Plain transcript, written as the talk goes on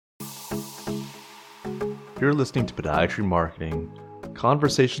You're listening to Podiatry Marketing,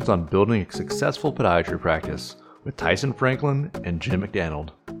 conversations on building a successful podiatry practice with Tyson Franklin and Jim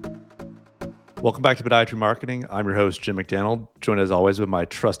McDaniel. Welcome back to Podiatry Marketing. I'm your host, Jim McDaniel, joined as always with my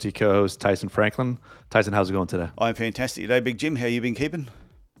trusty co-host, Tyson Franklin. Tyson, how's it going today? I'm fantastic today, Big Jim. How you been keeping?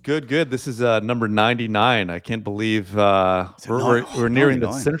 Good. This is number 99. I can't believe we're nearing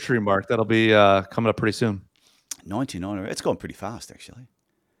the century mark. That'll be coming up pretty soon. 99. It's gone pretty fast, actually.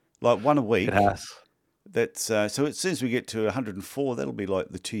 Like one a week. It has. That's so as soon as we get to 104, that'll be like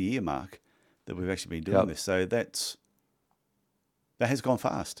the 2-year mark that we've actually been doing this. So that has gone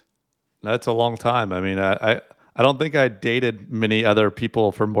fast. That's a long time. I mean, I don't think I dated many other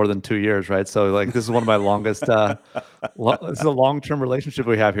people for more than 2 years, right? So like this is one of my longest. This is a long-term relationship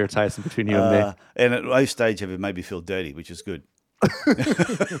we have here, Tyson, between you and me. And at no stage have it made me feel dirty, which is good.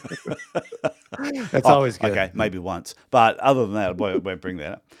 That's always good. Okay, maybe once, but other than that, I won't bring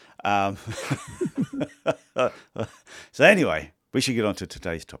that up. So anyway, we should get on to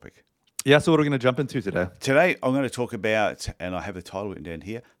today's topic. Yeah, so what are we going to jump into today? Today, I'm going to talk about, and I have the title written down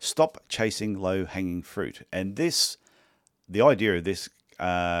here, Stop Chasing Low-Hanging Fruit. And the idea of this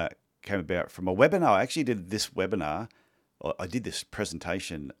came about from a webinar. I actually did this webinar, I did this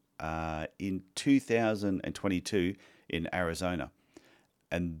presentation in 2022 in Arizona.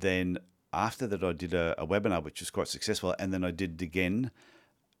 And then after that, I did a webinar, which was quite successful. And then I did it again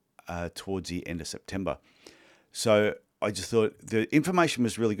towards the end of September. So I just thought the information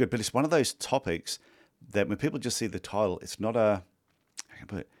was really good, but it's one of those topics that when people just see the title, it's not a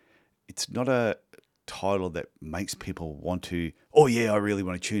title that makes people want to, oh yeah, I really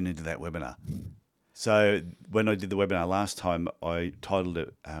want to tune into that webinar. So when I did the webinar last time, I titled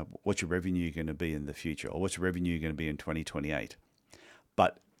it, what's your revenue going to be in the future? Or what's your revenue going to be in 2028?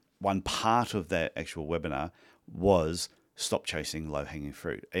 But one part of that actual webinar was stop chasing low-hanging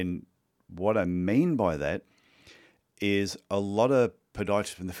fruit. And what I mean by that is a lot of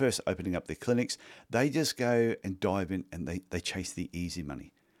podiatrists, when they're first opening up their clinics, they just go and dive in and they chase the easy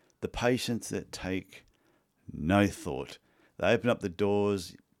money. The patients that take no thought. They open up the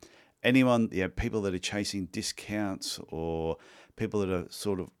doors. People that are chasing discounts or people that are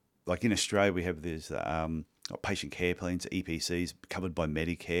sort of, like in Australia, we have these patient care plans, EPCs, covered by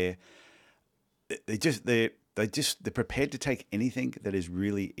Medicare. They're prepared to take anything that is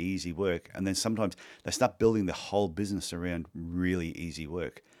really easy work. And then sometimes they start building the whole business around really easy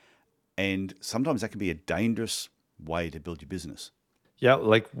work. And sometimes that can be a dangerous way to build your business. Yeah,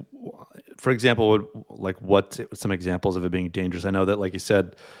 like for example, what some examples of it being dangerous? I know that, like you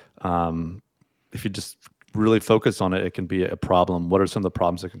said, if you just really focus on it, it can be a problem. What are some of the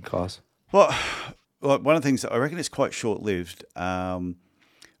problems it can cause? Well, one of the things that I reckon is quite short-lived,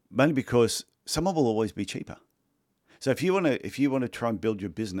 mainly because someone will always be cheaper. So if you want to try and build your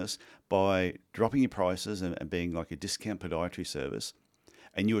business by dropping your prices and being like a discount podiatry service,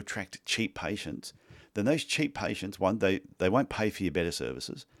 and you attract cheap patients, then those cheap patients, one, they won't pay for your better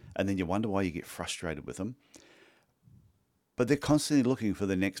services, and then you wonder why you get frustrated with them. But they're constantly looking for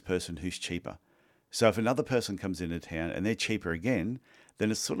the next person who's cheaper. So if another person comes into town and they're cheaper again, then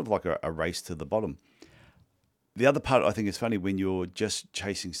it's sort of like a race to the bottom. The other part I think is funny when you're just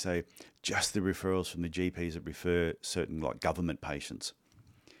chasing, say, just the referrals from the GPs that refer certain like government patients,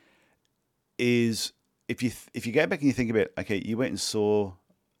 is if you go back and you think about, okay, you went and saw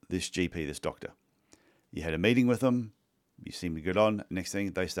this GP, this doctor, you had a meeting with them, you seem to get on. Next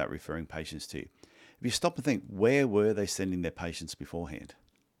thing, they start referring patients to you. If you stop and think, where were they sending their patients beforehand?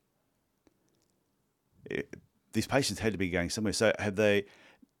 These patients had to be going somewhere. So have they?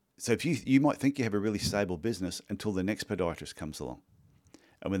 So if you might think you have a really stable business until the next podiatrist comes along.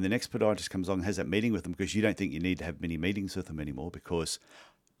 And when the next podiatrist comes along and has that meeting with them because you don't think you need to have many meetings with them anymore because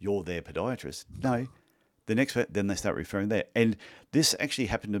you're their podiatrist. No, then they start referring there. And this actually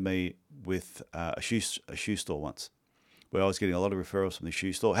happened to me with a shoe store once, where I was getting a lot of referrals from the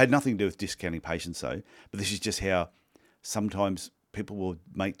shoe store. It had nothing to do with discounting patients though, but this is just how sometimes people will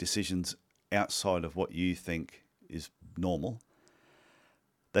make decisions outside of what you think is normal.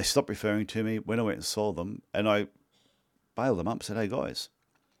 They stopped referring to me when I went and saw them, and I bailed them up and said, hey guys,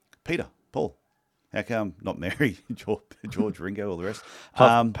 Peter, Paul, how come not Mary, George, Ringo, all the rest?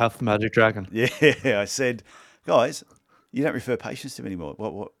 Puff the Magic Dragon. Yeah, I said, guys, you don't refer patients to me anymore.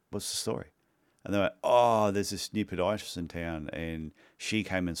 What's the story? And they went, oh, there's this new podiatrist in town, and she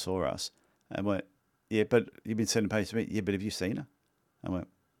came and saw us. And I went, yeah, but you've been sending patients to me. Yeah, but have you seen her? I went,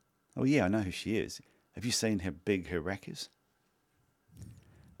 oh yeah, I know who she is. Have you seen how big her rack is?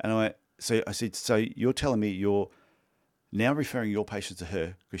 And I said, so you're telling me you're now referring your patients to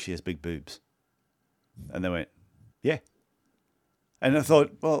her because she has big boobs? And they went, yeah. And I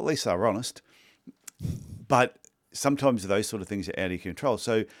thought, well, at least they were honest. But sometimes those sort of things are out of your control.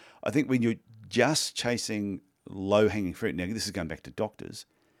 So I think when you're just chasing low-hanging fruit, now this is going back to doctors,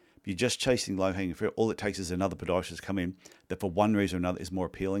 if you're just chasing low-hanging fruit, all it takes is another podiatrist come in that for one reason or another is more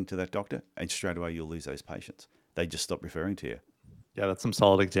appealing to that doctor, and straight away you'll lose those patients. They just stop referring to you. Yeah, that's some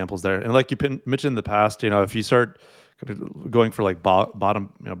solid examples there. And like you mentioned in the past, if you start kind of going for like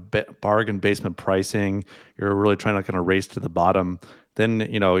bottom, bargain basement pricing, you're really trying to kind of race to the bottom. Then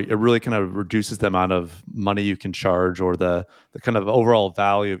it really kind of reduces the amount of money you can charge, or the kind of overall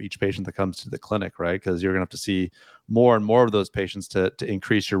value of each patient that comes to the clinic, right? Because you're gonna have to see more and more of those patients to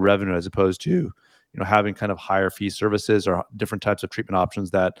increase your revenue, as opposed to having kind of higher fee services or different types of treatment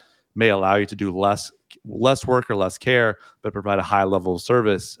options that may allow you to do less work or less care, but provide a high level of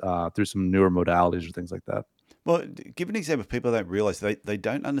service through some newer modalities or things like that. Well, give an example. People don't realize they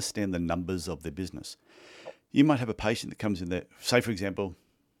don't understand the numbers of their business. You might have a patient that comes in there, say, for example,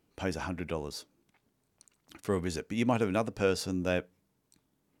 pays $100 for a visit, but you might have another person that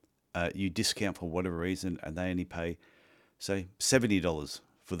you discount for whatever reason, and they only pay, say, $70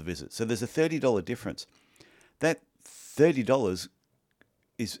 for the visit. So there's a $30 difference. That $30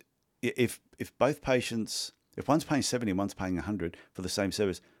 is, if both patients, if one's paying 70 and one's paying 100 for the same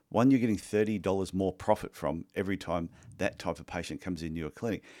service, one, you're getting $30 more profit from every time that type of patient comes in your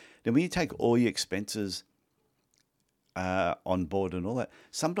clinic. Then when you take all your expenses on board and all that,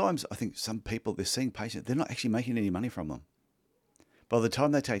 sometimes I think some people, they're seeing patients, they're not actually making any money from them. By the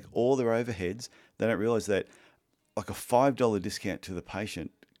time they take all their overheads, they don't realize that like a $5 discount to the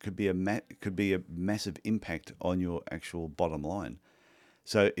patient could be a massive impact on your actual bottom line.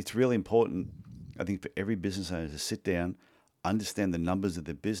 So it's really important, I think, for every business owner to sit down, understand the numbers of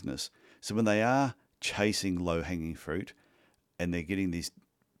their business. So when they are chasing low-hanging fruit and they're getting these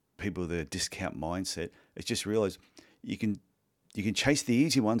people with a discount mindset, it's just realize you can chase the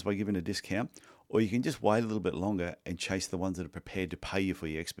easy ones by giving a discount, or you can just wait a little bit longer and chase the ones that are prepared to pay you for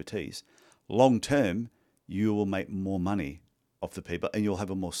your expertise. Long term, you will make more money off the people, and you'll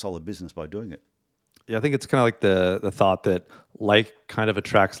have a more solid business by doing it. Yeah, I think it's kind of like the thought that like kind of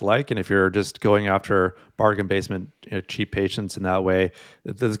attracts like, and if you're just going after bargain basement cheap patients in that way,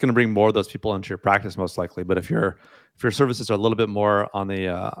 that's going to bring more of those people into your practice most likely. But if your services are a little bit more on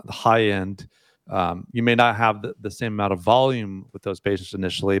the high end, you may not have the same amount of volume with those patients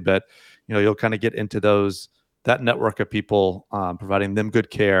initially, but you'll kind of get into that network of people, providing them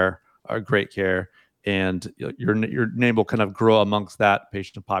good care or great care, and your name will kind of grow amongst that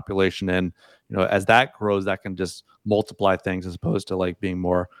patient population. And as that grows, that can just multiply things, as opposed to like being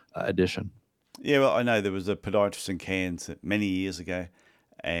more addition. Yeah, well, I know there was a podiatrist in Cairns many years ago,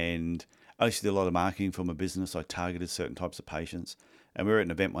 and I used to do a lot of marketing for my business. I targeted certain types of patients, and we were at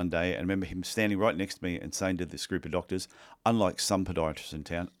an event one day, and I remember him standing right next to me and saying to this group of doctors, unlike some podiatrists in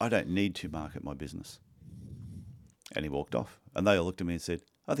town, I don't need to market my business. And he walked off, and they all looked at me and said,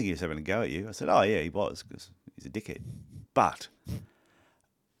 I think he was having a go at you. I said, oh yeah, he was, because he's a dickhead. But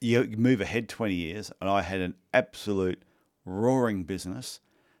you move ahead 20 years, and I had an absolute roaring business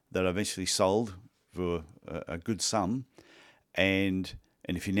that I eventually sold for a good sum. And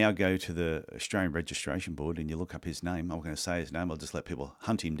if you now go to the Australian Registration Board and you look up his name, I'm not going to say his name, I'll just let people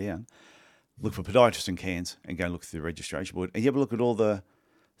hunt him down. Look for podiatrist in Cairns and go look through the Registration Board. And you have a look at all the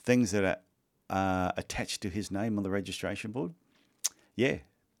things that are attached to his name on the Registration Board. Yeah,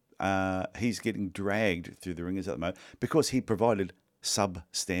 he's getting dragged through the ringers at the moment because he provided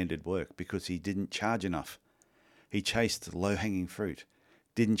substandard work, because he didn't charge enough. He chased low-hanging fruit,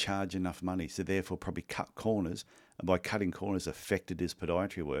 didn't charge enough money, so therefore probably cut corners, and by cutting corners affected his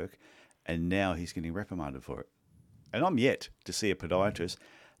podiatry work, and now he's getting reprimanded for it. And I'm yet to see a podiatrist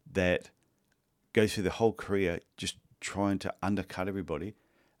that goes through the whole career just trying to undercut everybody,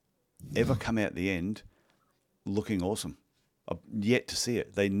 ever come out the end looking awesome. I've yet to see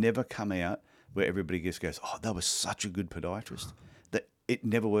it. They never come out where everybody just goes, oh, that was such a good podiatrist. That it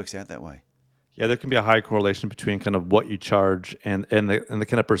never works out that way. Yeah, there can be a high correlation between kind of what you charge and the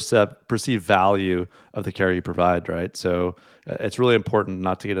kind of perceived value of the care you provide, right? So it's really important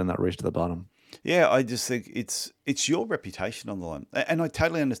not to get in that race to the bottom. Yeah, I just think it's your reputation on the line. And I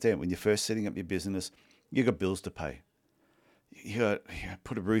totally understand when you're first setting up your business, you got bills to pay. You got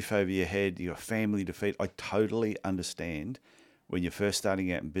put a roof over your head, you got a family to feed. I totally understand when you're first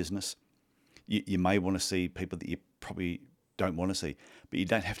starting out in business, you may want to see people that you probably don't want to see, but you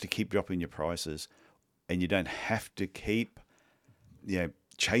don't have to keep dropping your prices, and you don't have to keep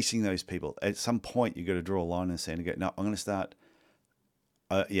chasing those people. At some point, you've got to draw a line in the sand and go, no, I'm going to start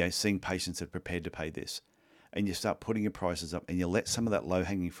seeing patients that are prepared to pay this. And you start putting your prices up, and you let some of that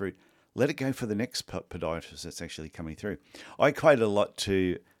low-hanging fruit, let it go for the next podiatrist that's actually coming through. I equate a lot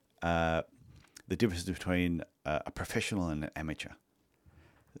to the the difference between a professional and an amateur.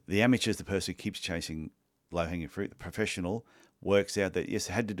 The amateur is the person who keeps chasing low-hanging fruit. The professional works out that, yes,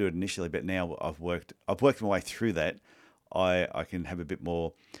 I had to do it initially, but now I've worked my way through that. I can have a bit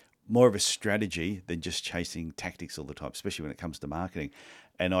more of a strategy than just chasing tactics all the time, especially when it comes to marketing.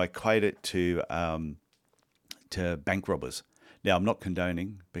 And I equate it to bank robbers. Now, I'm not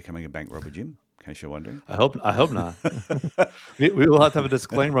condoning becoming a bank robber, Jim, in case you're wondering. I hope not. we will have to have a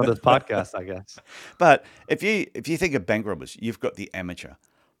disclaimer on this podcast, I guess. But if you think of bank robbers, you've got the amateur.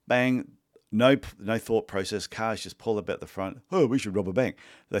 Bang, no thought process. Cars just pull up at the front. Oh, we should rob a bank.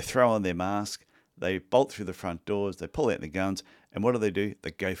 They throw on their mask. They bolt through the front doors. They pull out their guns. And what do?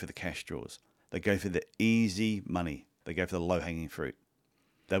 They go for the cash drawers. They go for the easy money. They go for the low-hanging fruit.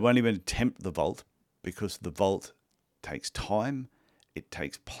 They won't even attempt the vault because the vault takes time. It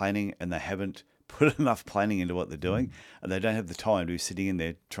takes planning, and they haven't put enough planning into what they're doing, and they don't have the time to be sitting in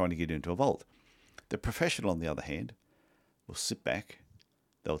there trying to get into a vault. The professional, on the other hand, will sit back.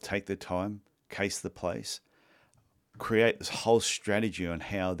 They'll take their time, case the place, create this whole strategy on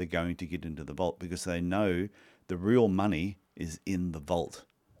how they're going to get into the vault because they know the real money is in the vault.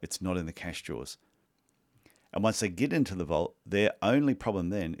 It's not in the cash drawers. And once they get into the vault, their only problem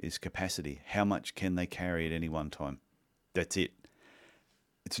then is capacity. How much can they carry at any one time? That's it.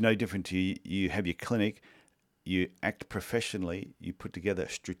 It's no different to you have your clinic, you act professionally, you put together a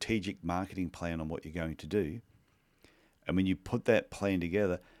strategic marketing plan on what you're going to do. And when you put that plan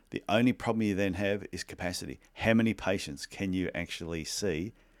together, the only problem you then have is capacity. How many patients can you actually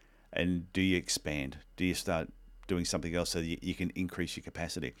see? And do you expand? Do you start doing something else so that you can increase your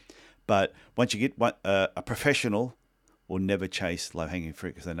capacity? But once you get a professional will never chase low-hanging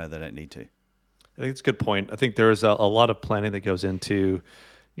fruit because they know they don't need to. I think it's a good point. I think there's a lot of planning that goes into,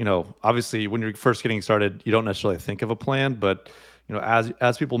 obviously when you're first getting started, you don't necessarily think of a plan, but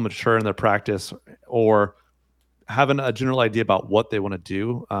as people mature in their practice or having a general idea about what they want to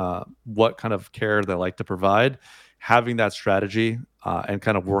do, what kind of care they like to provide, having that strategy and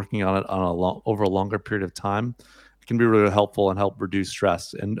kind of working on it over a longer period of time can be really helpful and help reduce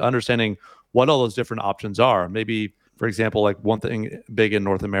stress and understanding what all those different options are. Maybe, for example, like one thing big in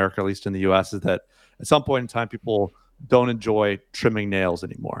North America, at least in the US, is that at some point in time, people don't enjoy trimming nails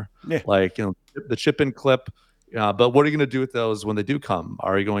anymore. Yeah. Like, the chip and clip. But what are you going to do with those when they do come?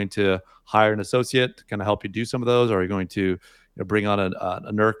 Are you going to hire an associate to kind of help you do some of those? Are you going to bring on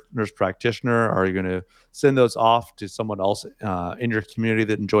a nurse practitioner? Are you going to send those off to someone else in your community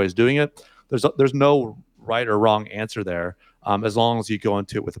that enjoys doing it? There's no right or wrong answer there, as long as you go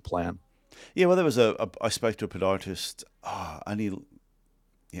into it with a plan. Yeah, well, there was I spoke to a podiatrist only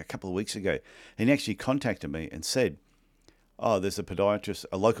a couple of weeks ago, and he actually contacted me and said, there's a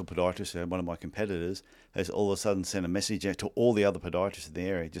local podiatrist, one of my competitors, has all of a sudden sent a message out to all the other podiatrists in the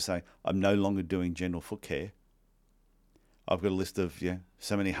area just saying, I'm no longer doing general foot care. I've got a list of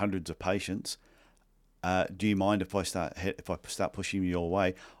so many hundreds of patients. Do you mind if I start pushing your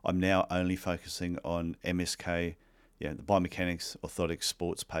way? I'm now only focusing on MSK, the biomechanics, orthotics,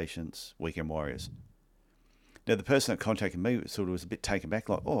 sports patients, weekend warriors. Now, the person that contacted me sort of was a bit taken back,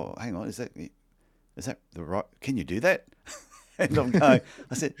 like, oh, hang on, is that the right? Can you do that? And I'm going,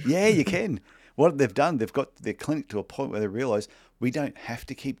 I said, yeah, you can. What they've done, they've got their clinic to a point where they realise we don't have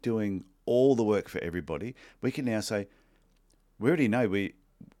to keep doing all the work for everybody. We can now say, we already know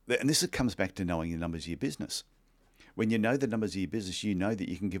and this comes back to knowing the numbers of your business. When you know the numbers of your business, you know that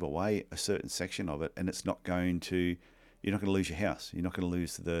you can give away a certain section of it, and you're not going to lose your house. You're not going to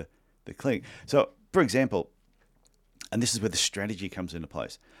lose the clinic. So, for example, and this is where the strategy comes into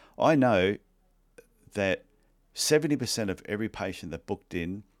place. I know that 70% of every patient that booked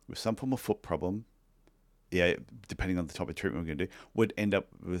in with some form of foot problem, depending on the type of treatment we're going to do, would end up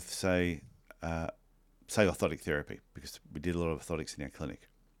with, say orthotic therapy, because we did a lot of orthotics in our clinic.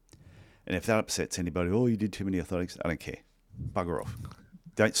 And if that upsets anybody, you did too many orthotics, I don't care. Bugger off.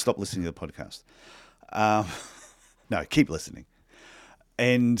 Don't stop listening to the podcast. No, keep listening.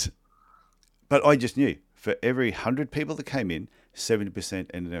 But I just knew for every 100 people that came in, 70%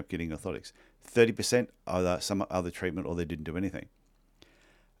 ended up getting orthotics. 30% either some other treatment or they didn't do anything.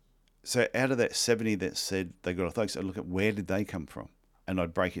 So out of that 70 that said they got orthotics, I'd look at where did they come from? And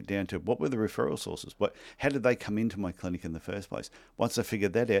I'd break it down to what were the referral sources? How did they come into my clinic in the first place? Once I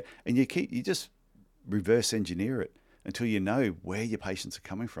figured that out, and you just reverse engineer it until you know where your patients are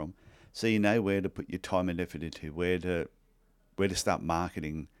coming from, so you know where to put your time and effort into, where to start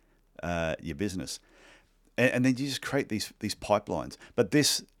marketing your business, and then you just create these pipelines. But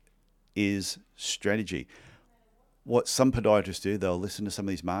this is strategy. what some podiatrists do, they'll listen to some of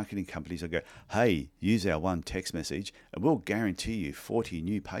these marketing companies and go, hey, use our one text message and we'll guarantee you 40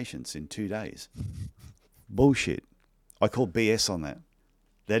 new patients in 2 days. Bullshit. I call BS on that.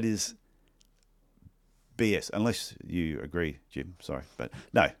 That is BS, unless you agree, Jim. Sorry. But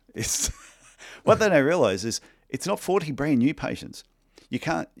no, it's what they don't realize is it's not 40 brand new patients. You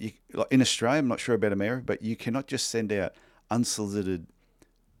can't, in Australia, I'm not sure about America, but you cannot just send out unsolicited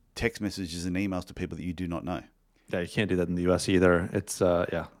text messages and emails to people that you do not know. Yeah, you can't do that in the US either. It's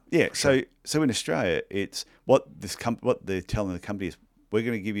Yeah. So in Australia, it's what they're telling the company is, we're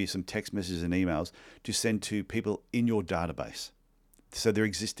going to give you some text messages and emails to send to people in your database. So they're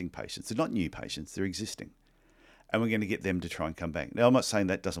existing patients. They're not new patients. They're existing. And we're going to get them to try and come back. Now, I'm not saying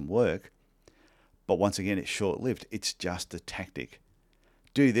that doesn't work, but once again, it's short-lived. It's just a tactic.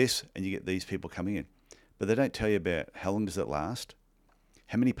 Do this and you get these people coming in. But they don't tell you about how long does it last?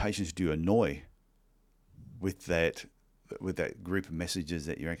 How many patients do you annoy with that group of messages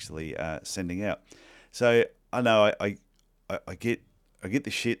that you're actually sending out? So I know I get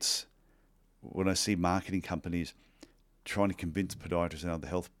the shits when I see marketing companies trying to convince podiatrists and other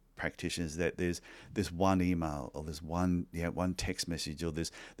health practitioners that there's one email or there's one text message or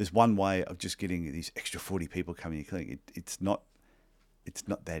there's one way of just getting these extra 40 people coming to your clinic. It's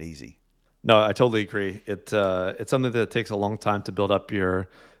not that easy. No, I totally agree. It's something that takes a long time to build up your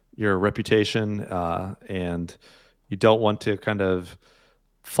reputation, and you don't want to kind of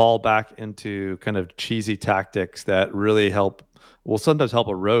fall back into kind of cheesy tactics that really will sometimes help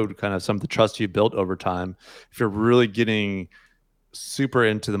erode kind of some of the trust you built over time. If you're really getting super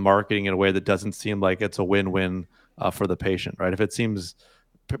into the marketing in a way that doesn't seem like it's a win-win for the patient, right? If it seems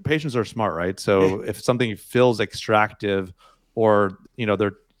patients are smart, right? So if something feels extractive, or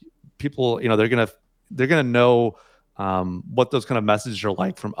they're people, they're gonna know what those kind of messages are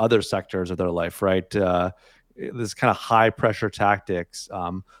like from other sectors of their life, right? This kind of high pressure tactics.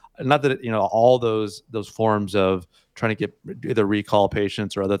 Not that all those forms of trying to get either recall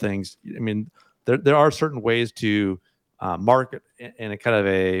patients or other things. I mean, there are certain ways to market in a kind of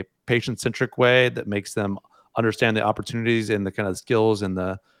a patient-centric way that makes them understand the opportunities and the kind of skills and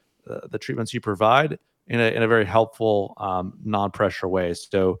the treatments you provide in a very helpful, non-pressure way.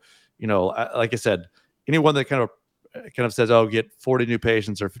 So, like I said, anyone that kind of says, "Oh, get 40 new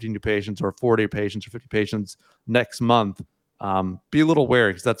patients or 50 new patients or 40 patients or 50 patients next month," be a little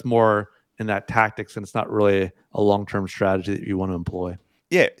wary, because that's more in that tactics, and it's not really a long-term strategy that you want to employ.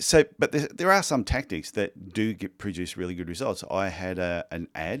 Yeah. So, but there are some tactics that do produce really good results. I had an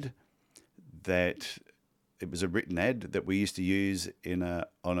ad that it was a written ad that we used to use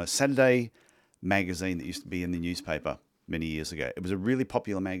on a Saturday magazine that used to be in the newspaper many years ago. It was a really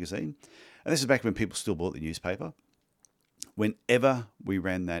popular magazine, and this is back when people still bought the newspaper. Whenever we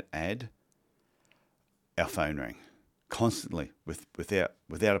ran that ad, our phone rang constantly without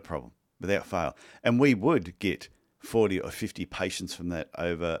a problem, without fail, and we would get 40 or 50 patients from that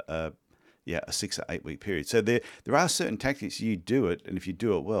over a 6 or 8 week period. So there are certain tactics. You do it, and if you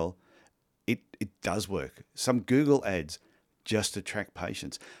do it well, it does work. Some Google ads just attract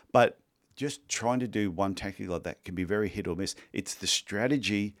patients, but just trying to do one tactic like that can be very hit or miss. It's the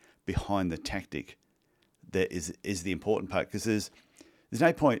strategy behind the tactic that is the important part, because there's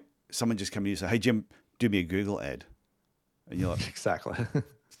no point someone just coming to you and say, "Hey Jim, do me a Google ad," and you're like, Exactly.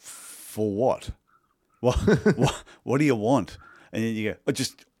 "For what? What do you want?" And then you go,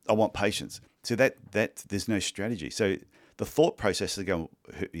 I want patients. So that there's no strategy. So the thought process is going,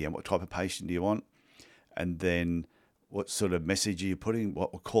 what type of patient do you want? And then what sort of message are you putting?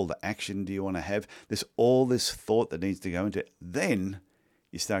 What call to action do you want to have? There's all this thought that needs to go into it. Then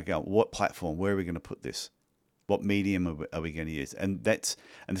you start going, what platform? Where are we going to put this? What medium are we going to use? And this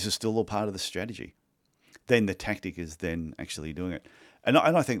is still all part of the strategy. Then the tactic is then actually doing it. And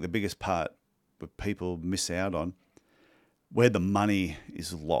I think the biggest part that people miss out on, where the money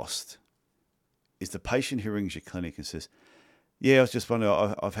is lost, is the patient who rings your clinic and says, "Yeah, I was just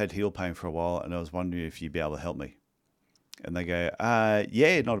wondering, I've had heel pain for a while, and I was wondering if you'd be able to help me." And they go,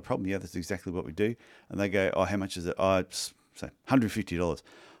 "Yeah, not a problem. Yeah, that's exactly what we do." And they go, "Oh, how much is it?" "Oh, it's say $150.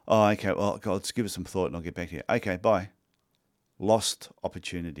 "Oh, okay. Well, God, let's give it some thought, and I'll get back to you." "Okay, bye." Lost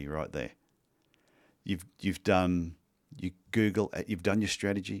opportunity right there. You've done you've done your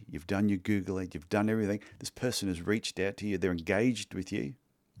strategy, you've done your Google ad, you've done everything. This person has reached out to you, they're engaged with you,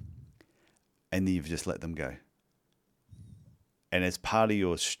 and then you've just let them go. And as part of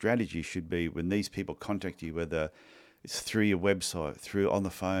your strategy should be, when these people contact you, whether it's through your website, through on the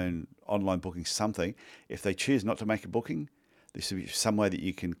phone, online booking, something, if they choose not to make a booking, there should be some way that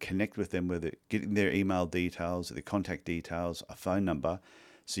you can connect with them, whether getting their email details, their contact details, a phone number,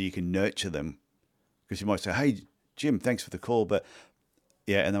 so you can nurture them. Because you might say, "Hey, Jim, thanks for the call, but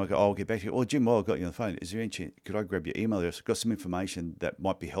yeah, and then I go, I'll get back to you. Oh, Jim, while I've got you on the phone, is there any chance, could I grab your email address? I've got some information that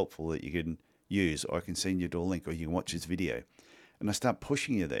might be helpful that you can use, or I can send you a link, or you can watch this video. And I start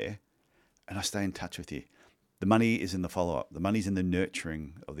pushing you there, and I stay in touch with you. The money is in the follow-up. The money's in the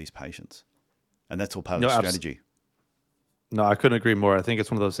nurturing of these patients. And that's all part of the strategy. No, I couldn't agree more. I think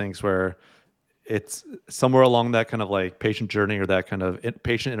it's one of those things where it's somewhere along that kind of like patient journey or that kind of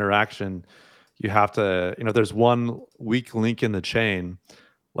patient interaction. You have to, there's one weak link in the chain.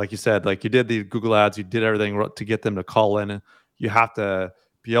 Like you said, like you did the Google ads, you did everything to get them to call in. You have to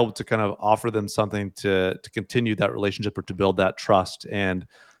be able to kind of offer them something to continue that relationship or to build that trust. And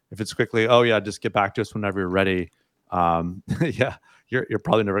if it's quickly, oh yeah, just get back to us whenever you're ready. Yeah, you're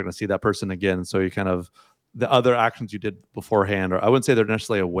probably never going to see that person again. So you kind of, the other actions you did beforehand, or I wouldn't say they're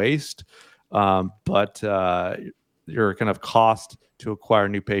necessarily a waste, but your kind of cost to acquire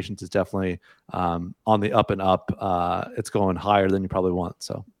new patients is definitely on the up and up. It's going higher than you probably want.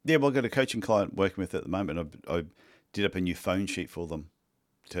 So yeah, well, I've got a coaching client working with at the moment. I did up a new phone sheet for them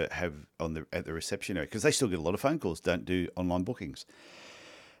to have at the reception area, because they still get a lot of phone calls, don't do online bookings.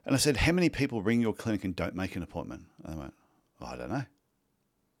 And I said, how many people ring your clinic and don't make an appointment? And they went, oh, I don't know.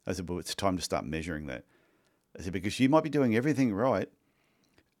 I said, well, it's time to start measuring that. I said, because you might be doing everything right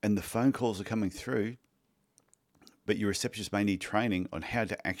and the phone calls are coming through, but your receptionist may need training on how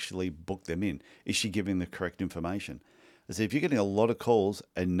to actually book them in. Is she giving the correct information? I said, if you're getting a lot of calls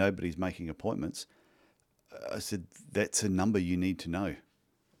and nobody's making appointments, I said, that's a number you need to know.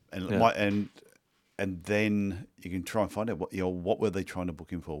 And and then you can try and find out what were they trying to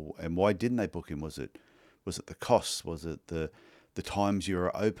book him for, and why didn't they book him? Was it the costs? Was it the times you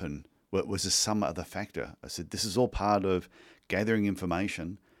were open? Was there some other factor? I said, this is all part of gathering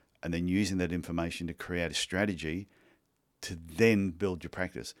information and then using that information to create a strategy to then build your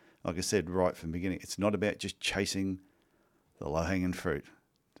practice. Like I said right from the beginning, it's not about just chasing the low-hanging fruit.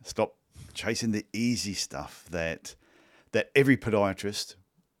 Stop chasing the easy stuff that every podiatrist,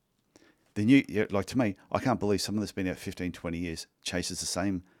 like to me, I can't believe someone that's been out 15, 20 years chases the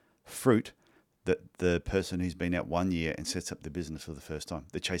same fruit that the person who's been out 1 year and sets up the business for the first time.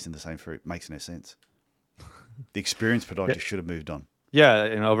 They're chasing the same fruit. Makes no sense. The experienced podiatrist should have moved on. Yeah,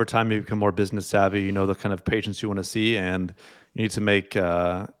 over time you become more business savvy. You know the kind of patients you want to see, and you need to make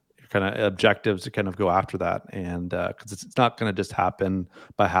kind of objectives to kind of go after that. And because it's not going to just happen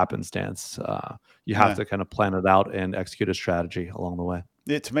by happenstance. You have to kind of plan it out and execute a strategy along the way.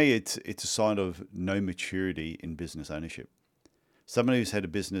 Yeah, to me, it's a sign of no maturity in business ownership. Someone who's had a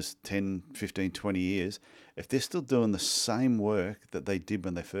business 10, 15, 20 years, if they're still doing the same work that they did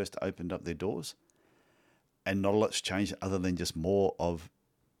when they first opened up their doors, and not a lot's changed other than just more of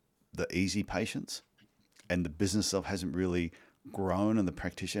the easy patients, and the business itself hasn't really grown and the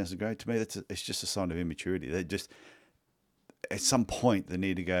practitioner hasn't grown, to me, it's just a sign of immaturity. They just, at some point, they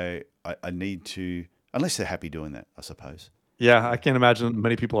need to go, I need to, unless they're happy doing that, I suppose. Yeah, I can't imagine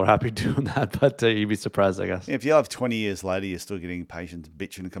many people are happy doing that, but you'd be surprised, I guess. If you have 20 years later, you're still getting patients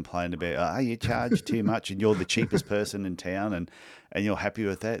bitching and complaining about, you charge too much and you're the cheapest person in town and you're happy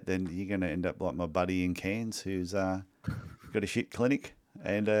with that, then you're going to end up like my buddy in Cairns who's got a shit clinic,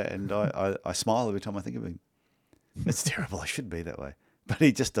 and I smile every time I think of him. It's terrible. I should be that way. But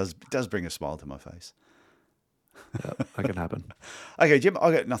he just does bring a smile to my face. Yeah, that can happen. Okay, Jim,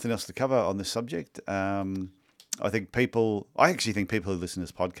 I've got nothing else to cover on this subject. I actually think people who listen to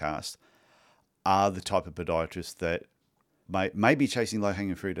this podcast are the type of podiatrists that may be chasing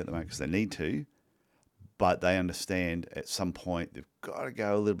low-hanging fruit at the moment because they need to, but they understand at some point they've got to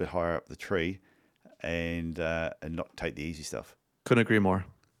go a little bit higher up the tree and not take the easy stuff. Couldn't agree more.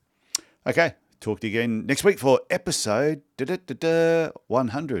 Okay, talk to you again next week for episode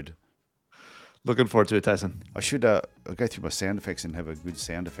 100. Looking forward to it, Tyson. I should I'll go through my sound effects and have a good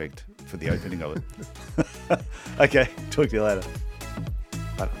sound effect for the opening of it. Okay, talk to you later.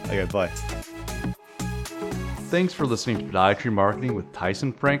 Okay, bye. Thanks for listening to Podiatry Marketing with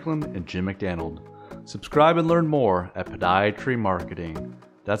Tyson Franklin and Jim McDonald. Subscribe and learn more at Podiatry Marketing.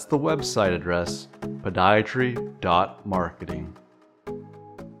 That's the website address, podiatry.marketing.